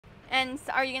And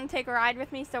so are you going to take a ride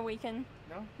with me so we can...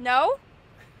 No. No?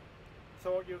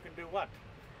 So you can do what?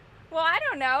 Well, I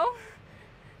don't know.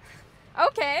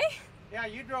 Okay. Yeah,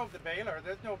 you drove the baler.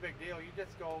 There's no big deal. You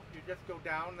just go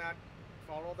down that,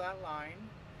 follow that line,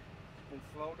 and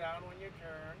slow down when you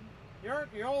turn.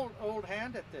 You're old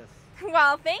hand at this.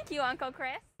 Well, thank you, Uncle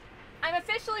Chris. I'm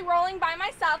officially rolling by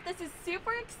myself. This is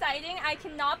super exciting. I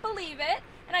cannot believe it.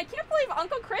 And I can't believe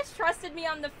Uncle Chris trusted me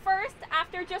on the first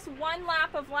after just one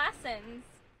lap of lessons.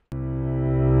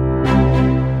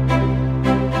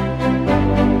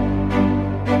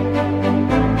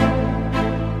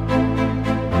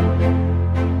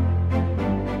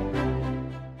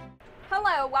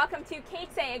 Hello, welcome to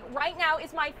Kate's Egg. Right now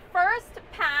is my first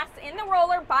pass in the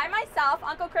roller by myself.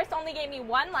 Uncle Chris only gave me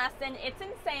one lesson. It's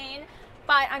insane,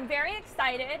 but I'm very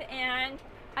excited and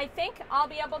I think I'll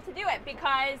be able to do it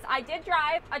because I did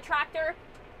drive a tractor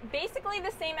basically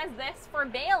the same as this for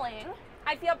baling.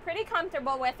 I feel pretty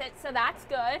comfortable with it, so that's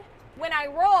good. When I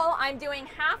roll, I'm doing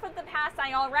half of the pass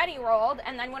I already rolled,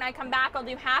 and then when I come back, I'll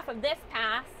do half of this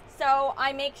pass. So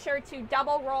I make sure to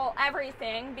double roll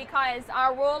everything because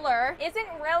our roller isn't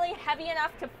really heavy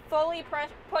enough to fully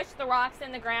push the rocks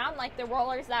in the ground like the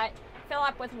rollers that fill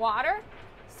up with water.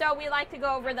 So we like to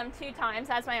go over them 2 times,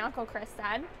 as my Uncle Chris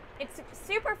said. It's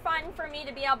super fun for me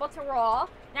to be able to roll.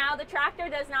 Now the tractor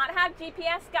does not have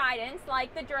GPS guidance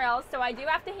like the drills, so I do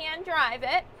have to hand drive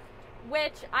it,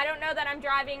 which I don't know that I'm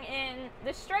driving in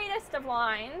the straightest of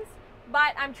lines,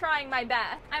 but I'm trying my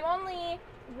best. I'm only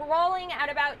rolling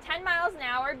at about 10 miles an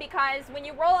hour because when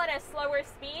you roll at a slower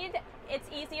speed, it's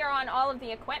easier on all of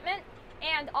the equipment.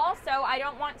 And also, I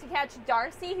don't want to catch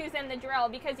Darcy, who's in the drill,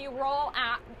 because you roll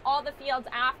at all the fields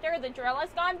after the drill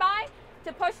has gone by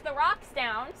to push the rocks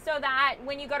down so that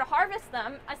when you go to harvest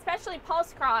them, especially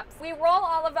pulse crops, we roll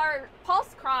all of our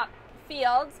pulse crop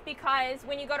fields because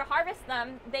when you go to harvest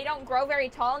them, they don't grow very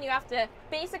tall and you have to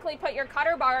basically put your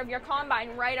cutter bar of your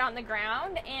combine right on the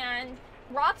ground, and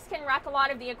rocks can wreck a lot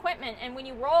of the equipment, and when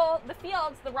you roll the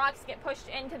fields, the rocks get pushed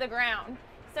into the ground.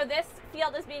 So this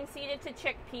field is being seeded to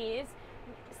chickpeas.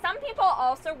 Some people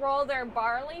also roll their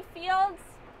barley fields.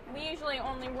 We usually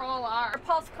only roll our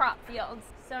pulse crop fields.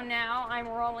 So now I'm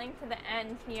rolling to the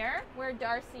end here where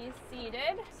Darcy's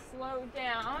seated. Slow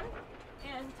down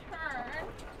and turn.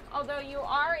 Although you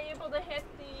are able to hit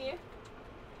the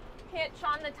hitch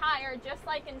on the tire just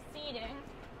like in seating.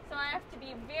 So I have to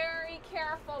be very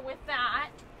careful with that.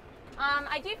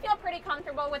 I do feel pretty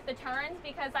comfortable with the turns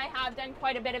because I have done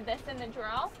quite a bit of this in the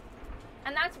drill.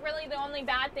 And that's really the only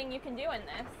bad thing you can do in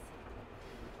this,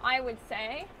 I would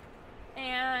say.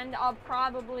 And I'll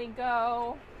probably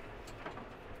go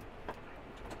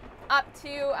up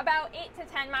to about 8 to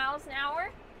 10 miles an hour.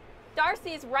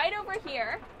 Darcy's right over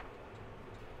here.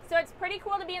 So it's pretty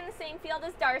cool to be in the same field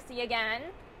as Darcy again.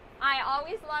 I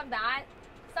always love that.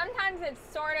 Sometimes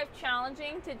it's sort of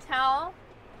challenging to tell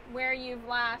where you've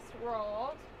last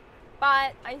rolled,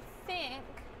 but I think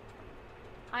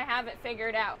I have it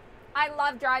figured out. I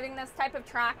love driving this type of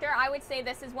tractor. I would say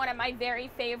this is one of my very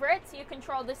favorites. You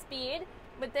control the speed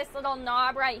with this little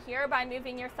knob right here by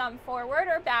moving your thumb forward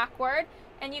or backward,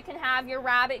 and you can have your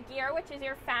rabbit gear, which is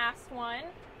your fast one,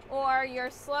 or your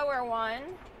slower one,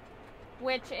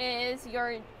 which is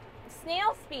your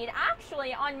snail speed.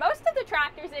 Actually, on most of the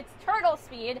tractors it's turtle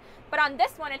speed, but on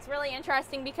this one it's really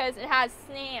interesting because it has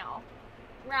snail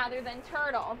rather than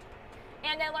turtle.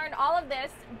 And I learned all of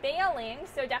this baling,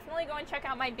 so definitely go and check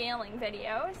out my baling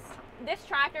videos. This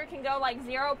tractor can go like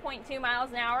 0.2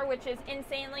 miles an hour, which is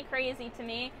insanely crazy to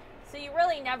me, so you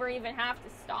really never even have to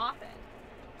stop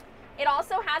it. It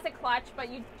also has a clutch, but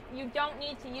you don't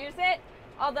need to use it,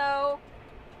 although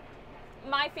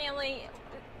my family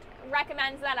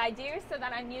recommends that I do so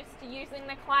that I'm used to using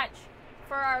the clutch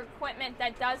for our equipment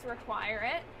that does require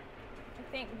it.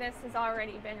 I think this has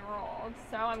already been rolled,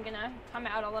 so I'm gonna come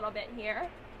out a little bit here.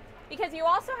 Because you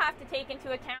also have to take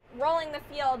into account rolling the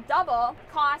field double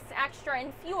costs extra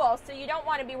in fuel, so you don't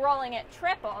want to be rolling it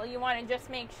triple. You want to just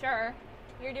make sure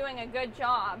you're doing a good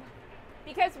job.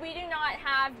 Because we do not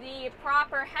have the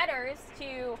proper headers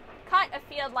to cut a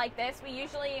field like this, we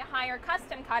usually hire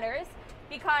custom cutters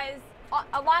because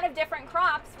a lot of different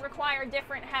crops require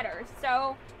different headers.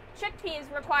 So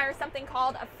chickpeas require something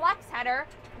called a flex header,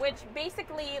 which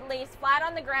basically lays flat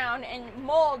on the ground and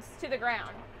molds to the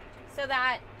ground so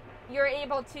that you're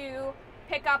able to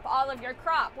pick up all of your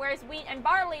crop. Whereas wheat and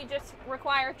barley just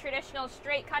require traditional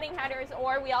straight cutting headers,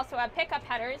 or we also have pickup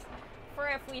headers for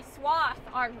if we swath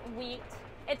our wheat.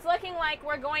 It's looking like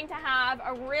we're going to have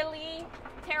a really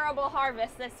terrible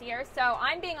harvest this year, so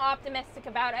I'm being optimistic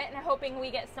about it and hoping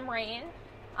we get some rain.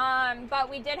 but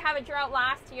we did have a drought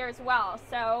last year as well.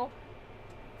 So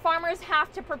farmers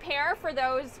have to prepare for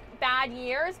those bad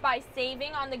years by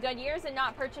saving on the good years and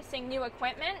not purchasing new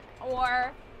equipment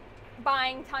or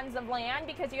buying tons of land,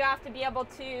 because you have to be able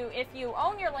to, if you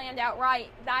own your land outright,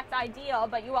 that's ideal,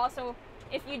 but you also,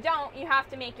 if you don't, you have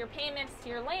to make your payments to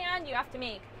your land, you have to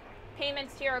make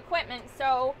payments to your equipment.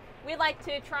 So we like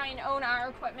to try and own our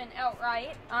equipment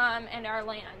outright and our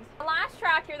land. The last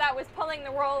tractor that was pulling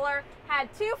the roller had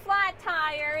 2 flat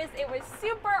tires. It was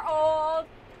super old,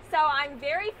 so I'm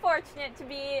very fortunate to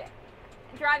be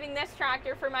driving this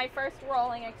tractor for my first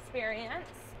rolling experience.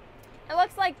 It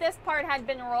looks like this part had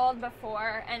been rolled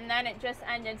before and then it just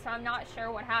ended, so I'm not sure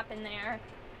what happened there.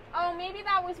 Oh, maybe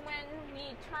that was when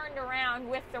we turned around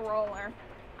with the roller.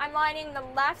 I'm lining the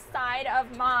left side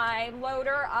of my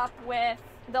loader up with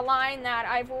the line that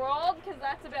I've rolled, because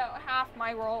that's about half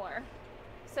my roller,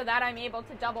 so that I'm able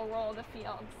to double roll the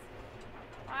fields.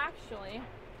 Actually,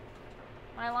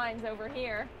 my line's over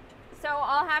here, so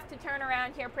I'll have to turn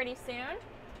around here pretty soon.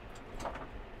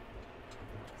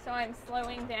 So I'm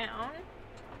slowing down.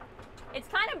 It's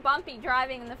kind of bumpy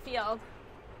driving in the field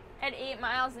at 8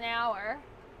 miles an hour,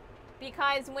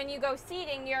 because when you go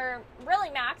seeding, you're really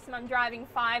maximum driving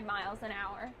 5 miles an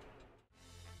hour.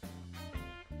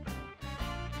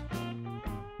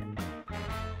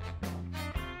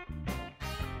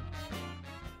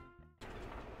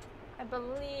 I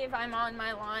believe I'm on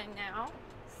my line now.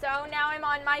 So now I'm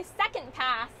on my second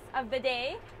pass of the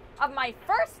day, of my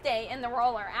first day in the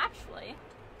roller, actually.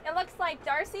 It looks like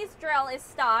Darcy's drill is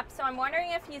stopped, so I'm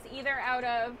wondering if he's either out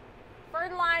of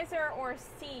fertilizer or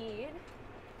seed.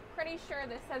 Pretty sure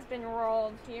this has been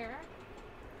rolled here.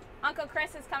 Uncle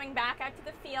Chris is coming back out to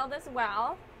the field as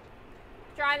well,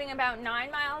 driving about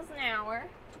 9 miles an hour.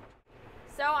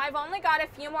 So I've only got a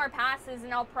few more passes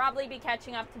and I'll probably be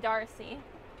catching up to Darcy,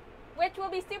 which will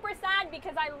be super sad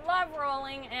because I love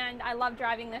rolling and I love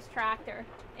driving this tractor.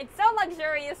 It's so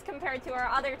luxurious compared to our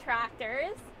other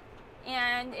tractors,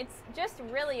 and it's just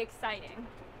really exciting.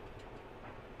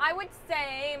 I would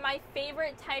say my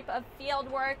favorite type of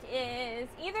field work is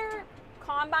either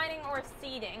combining or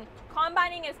seeding.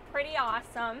 Combining is pretty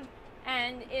awesome,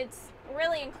 and it's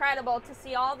really incredible to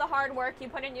see all the hard work you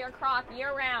put into your crop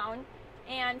year round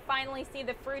and finally see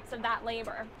the fruits of that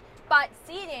labor. But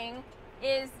seeding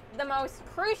is the most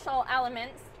crucial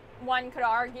element, one could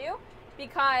argue,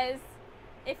 because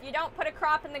if you don't put a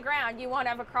crop in the ground, you won't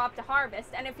have a crop to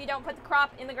harvest. And if you don't put the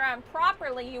crop in the ground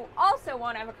properly, you also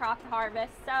won't have a crop to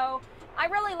harvest. So I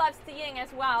really love seeding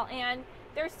as well. And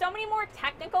there's so many more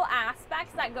technical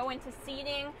aspects that go into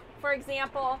seeding. For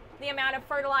example, the amount of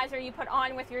fertilizer you put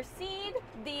on with your seed,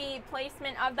 the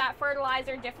placement of that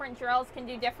fertilizer, different drills can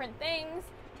do different things,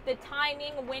 the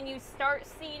timing when you start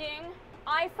seeding.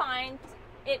 I find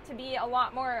it to be a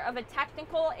lot more of a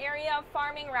technical area of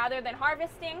farming rather than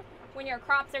harvesting. When your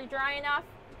crops are dry enough,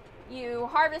 you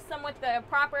harvest them with the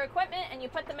proper equipment and you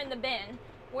put them in the bin.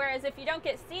 Whereas if you don't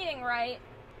get seeding right,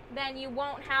 then you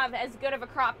won't have as good of a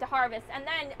crop to harvest. And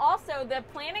then also the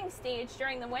planting stage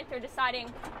during the winter,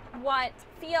 deciding what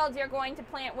fields you're going to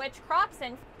plant which crops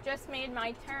in. Just made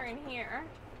my turn here.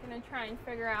 I'm gonna try and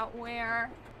figure out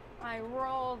where I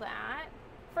roll that.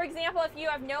 For example, if you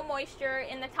have no moisture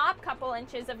in the top couple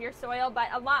inches of your soil,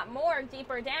 but a lot more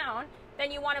deeper down, then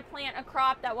you want to plant a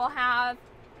crop that will have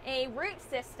a root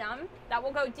system that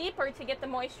will go deeper to get the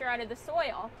moisture out of the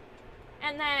soil.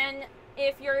 And then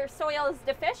if your soil is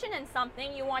deficient in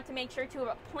something, you want to make sure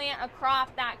to plant a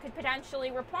crop that could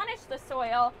potentially replenish the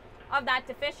soil of that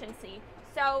deficiency.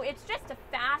 So it's just a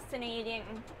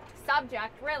fascinating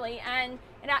subject, really, and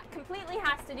it completely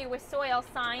has to do with soil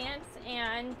science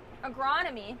and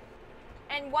agronomy.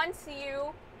 And once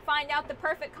you find out the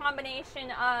perfect combination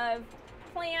of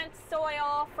plant,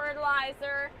 soil,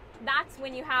 fertilizer, that's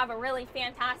when you have a really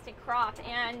fantastic crop.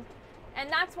 And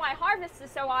that's why harvest is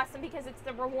so awesome, because it's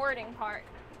the rewarding part.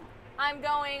 I'm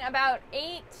going about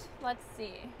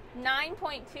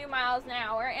 9.2 miles an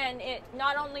hour, and it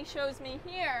not only shows me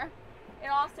here, it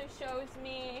also shows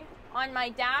me on my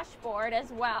dashboard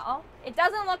as well. It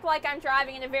doesn't look like I'm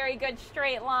driving in a very good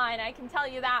straight line, I can tell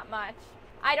you that much.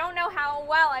 I don't know how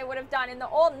well I would have done in the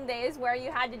olden days where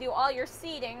you had to do all your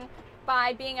seeding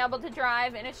by being able to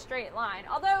drive in a straight line.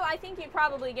 Although I think you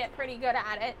probably get pretty good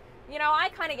at it. You know, I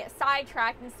kind of get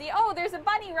sidetracked and see, oh, there's a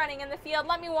bunny running in the field,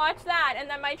 let me watch that, and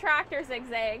then my tractor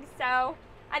zigzags. So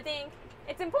I think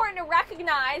it's important to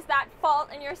recognize that fault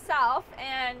in yourself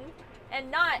and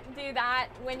not do that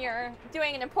when you're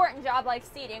doing an important job like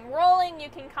seeding. Rolling, you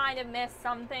can kind of miss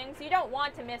some things. You don't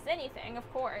want to miss anything,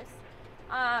 of course.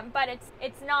 but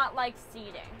it's not like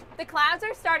seeding. The clouds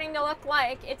are starting to look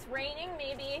like it's raining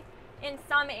maybe in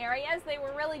some areas. They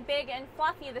were really big and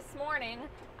fluffy this morning.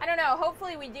 I don't know,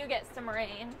 hopefully we do get some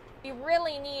rain. We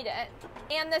really need it.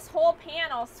 And this whole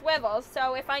panel swivels,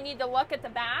 so if I need to look at the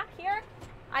back here,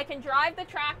 I can drive the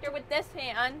tractor with this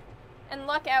hand and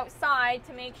look outside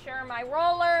to make sure my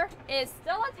roller is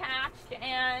still attached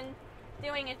and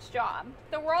doing its job.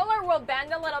 The roller will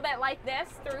bend a little bit like this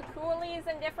through coulees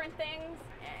and different things,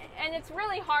 and it's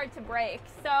really hard to break,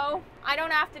 so I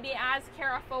don't have to be as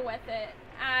careful with it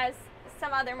as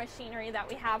some other machinery that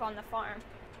we have on the farm.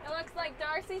 It looks like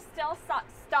Darcy's still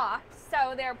stocked,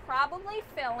 so they're probably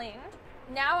filling.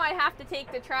 Now I have to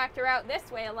take the tractor out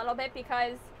this way a little bit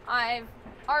because I've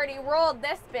already rolled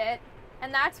this bit,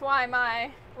 and that's why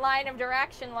my line of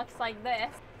direction looks like this.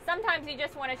 Sometimes you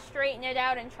just want to straighten it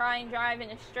out and try and drive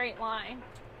in a straight line.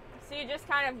 So you just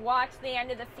kind of watch the end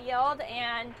of the field,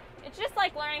 and it's just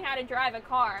like learning how to drive a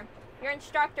car. Your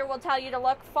instructor will tell you to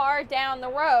look far down the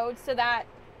road so that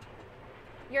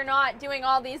you're not doing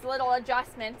all these little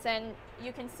adjustments and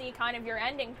you can see kind of your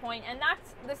ending point, and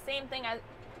that's the same thing as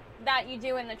that you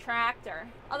do in the tractor.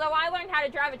 Although I learned how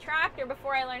to drive a tractor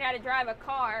before I learned how to drive a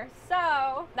car,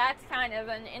 so that's kind of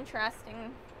an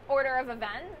interesting order of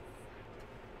events.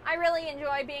 I really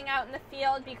enjoy being out in the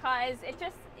field because it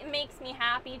makes me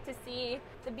happy to see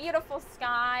the beautiful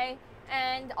sky,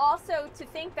 and also to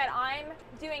think that I'm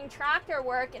doing tractor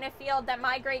work in a field that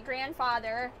my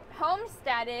great-grandfather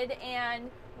homesteaded and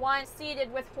once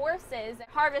seeded with horses,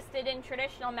 harvested in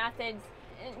traditional methods.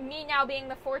 Me now being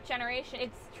the 4th generation,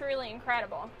 it's truly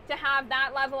incredible to have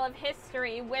that level of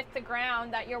history with the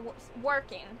ground that you're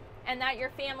working, and that your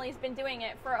family's been doing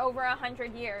it for over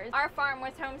 100 years. Our farm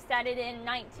was homesteaded in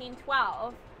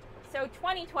 1912, so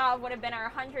 2012 would have been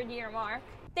our 100-year mark.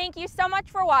 Thank you so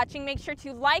much for watching. Make sure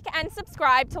to like and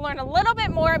subscribe to learn a little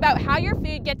bit more about how your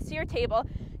food gets to your table.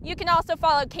 You can also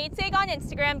follow Kate's Egg on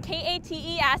Instagram,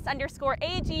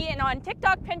 KATES_AG, and on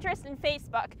TikTok, Pinterest, and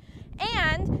Facebook.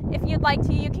 And if you'd like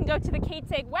to, you can go to the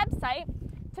Kate's Egg website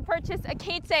to purchase a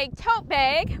Kate's Egg tote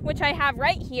bag, which I have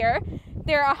right here.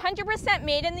 They're 100%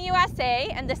 made in the USA,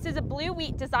 and this is a blue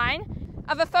wheat design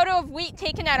of a photo of wheat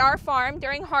taken at our farm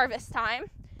during harvest time.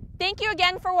 Thank you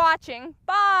again for watching.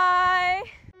 Bye!